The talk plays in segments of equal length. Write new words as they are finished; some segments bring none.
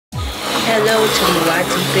Hello to my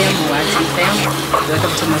YT fam,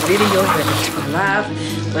 welcome to my video, welcome to my live,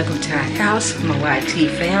 welcome to our house, my YT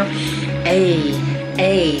fam.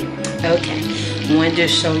 Okay, wanted to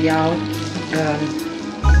show y'all,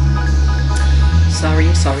 sorry,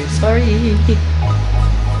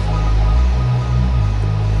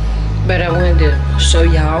 but I wanted to show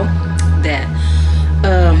y'all that,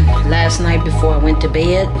 last night before I went to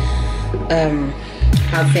bed,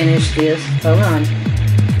 I finished this, hold on.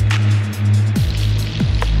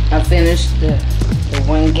 I finished the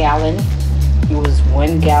 1 gallon. It was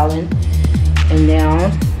 1 gallon. And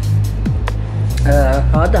now,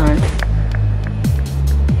 hold on.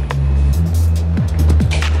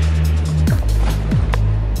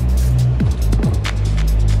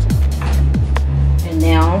 And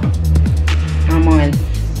now, I'm on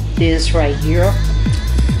this right here.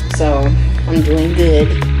 So, I'm doing good.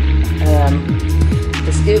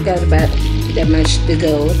 I still got about that much to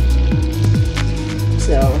go.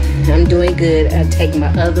 So I'm doing good. I take my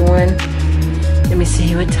other one. Let me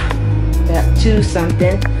see what time. About 2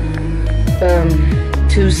 something.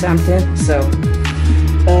 2 something. So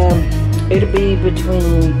it'll be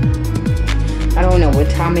between, I don't know what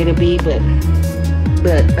time it'll be, but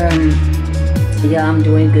yeah, I'm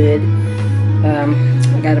doing good.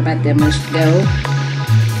 I got about that much to go.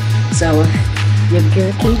 So your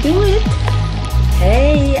girl can do it.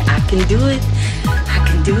 Hey, I can do it. I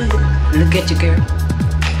can do it. Look at you, girl.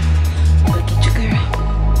 Look at you, girl.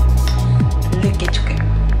 Look at you, girl.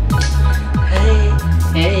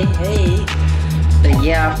 Hey. But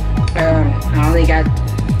yeah, I only got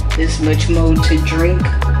this much more to drink,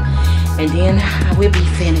 and then I will be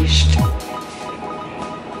finished.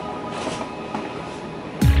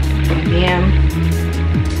 And then,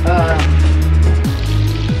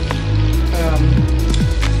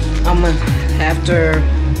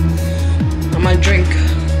 I'm gonna drink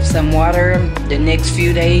some water the next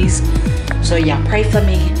few days. So y'all pray for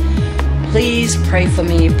me. Please pray for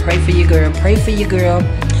me. Pray for your girl. Pray for your girl.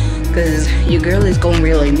 Because your girl is gonna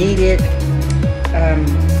really need it. I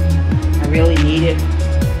really need it.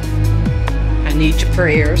 I need your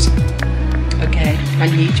prayers. Okay? I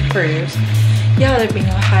need your prayers. Y'all let me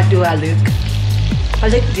know, how do I look? I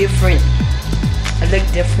look different. I look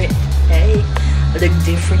different. Hey. I look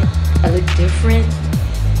different. I look different.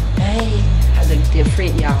 Hey. I look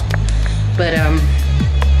different, y'all. But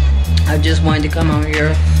I just wanted to come on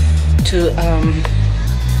here to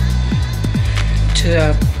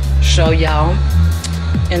show y'all,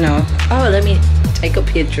 you know. Oh, let me take a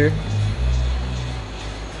picture.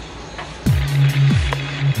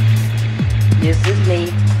 This is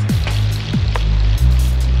me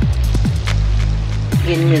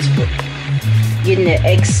getting the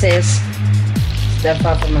excess stuff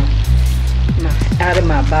off of out of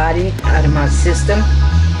my body, out of my system.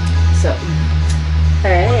 So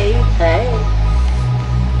hey.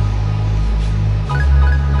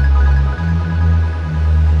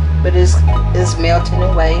 But it's melting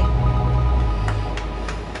away.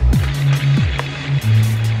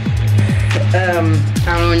 I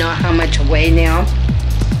don't know how much I weigh now.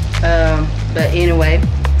 But anyway,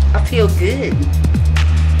 I feel good.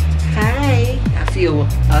 Hi, I feel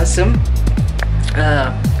awesome.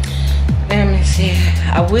 Let me see.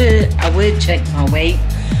 I would check my weight,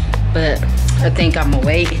 but I think I'm gonna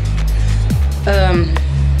wait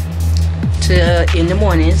till in the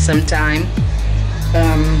morning sometime.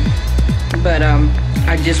 But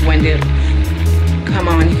I just wanted to come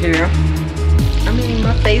on here. I mean,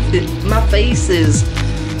 my face is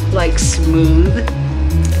like smooth.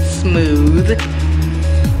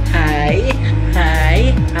 Hi.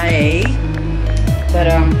 But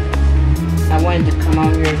I wanted to come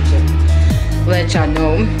on here to let y'all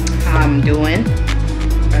know how I'm doing.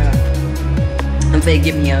 If they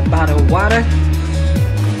give me a bottle of water,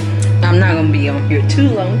 I'm not gonna be on here too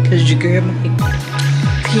long because your girl might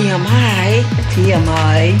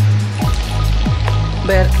TMI.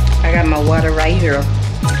 But I got my water right here.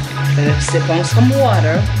 Better sip on some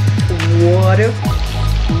water.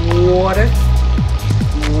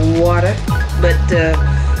 But the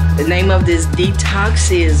name of this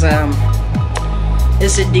detox is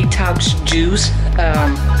it's a detox juice.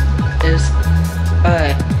 It's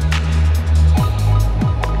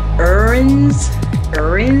Arden's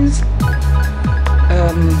Garden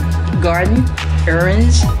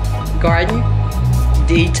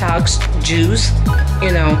detox juice,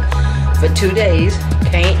 you know, for 2 days.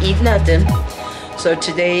 Can't eat nothing. So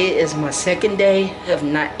today is my 2nd day of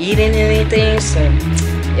not eating anything. So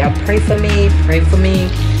y'all pray for me,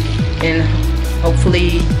 and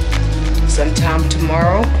hopefully sometime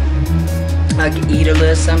tomorrow I can eat a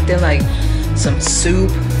little something like some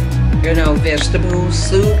soup you know, vegetable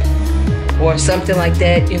soup or something like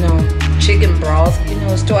that, you know, chicken broth, you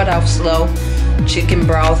know, start off slow, chicken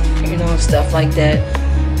broth, you know, stuff like that,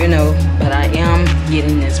 you know, but I am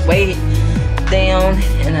getting this weight down,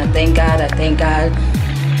 and I thank God,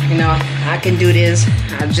 you know, I can do this.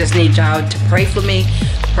 I just need y'all to pray for me,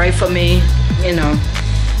 you know,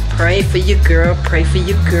 pray for your girl,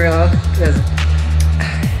 because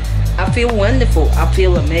I feel wonderful, I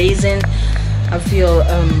feel amazing, I feel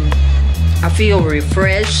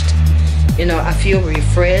refreshed, you know, I feel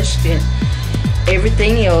refreshed, and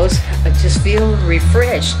everything else, I just feel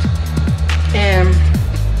refreshed. And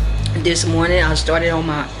this morning I started on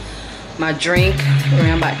my drink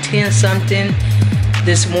around about 10 something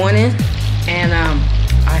this morning, and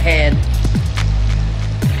I had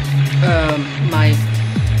my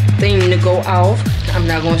thing to go off. I'm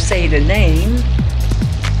not gonna say the name.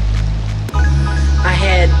 I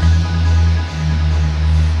had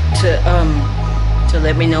to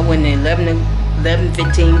let me know when the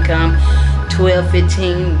 11:15 come,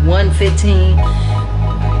 12:15, 1:15,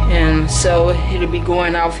 and so it'll be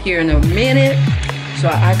going off here in a minute, so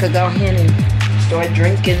I could go ahead and start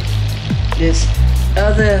drinking this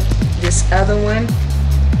other one.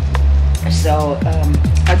 So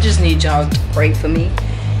I just need y'all to pray for me,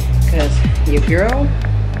 because your girl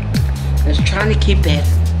is trying to keep at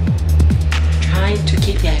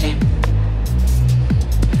it.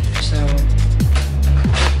 So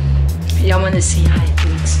y'all want to see how it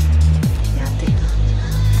looks? Yeah, I think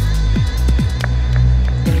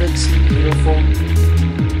it looks beautiful.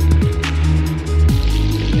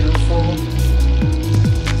 Beautiful.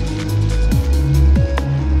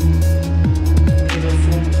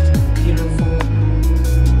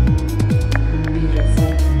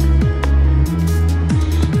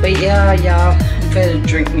 But yeah, y'all, I'm gonna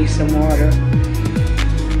drink me some water.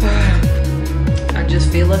 I just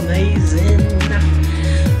feel amazing.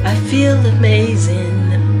 I feel amazing.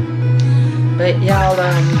 But y'all,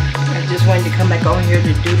 I just wanted to come back on here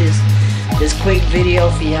to do this quick video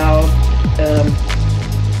for y'all.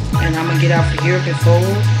 And I'm gonna get off of here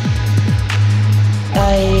before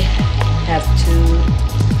I have to.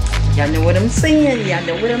 Y'all know what I'm saying.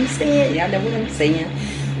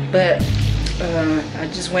 But I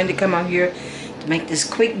just wanted to come out here to make this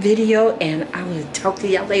quick video, and I will talk to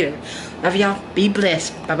y'all later. Love y'all. Be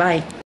blessed. Bye-bye.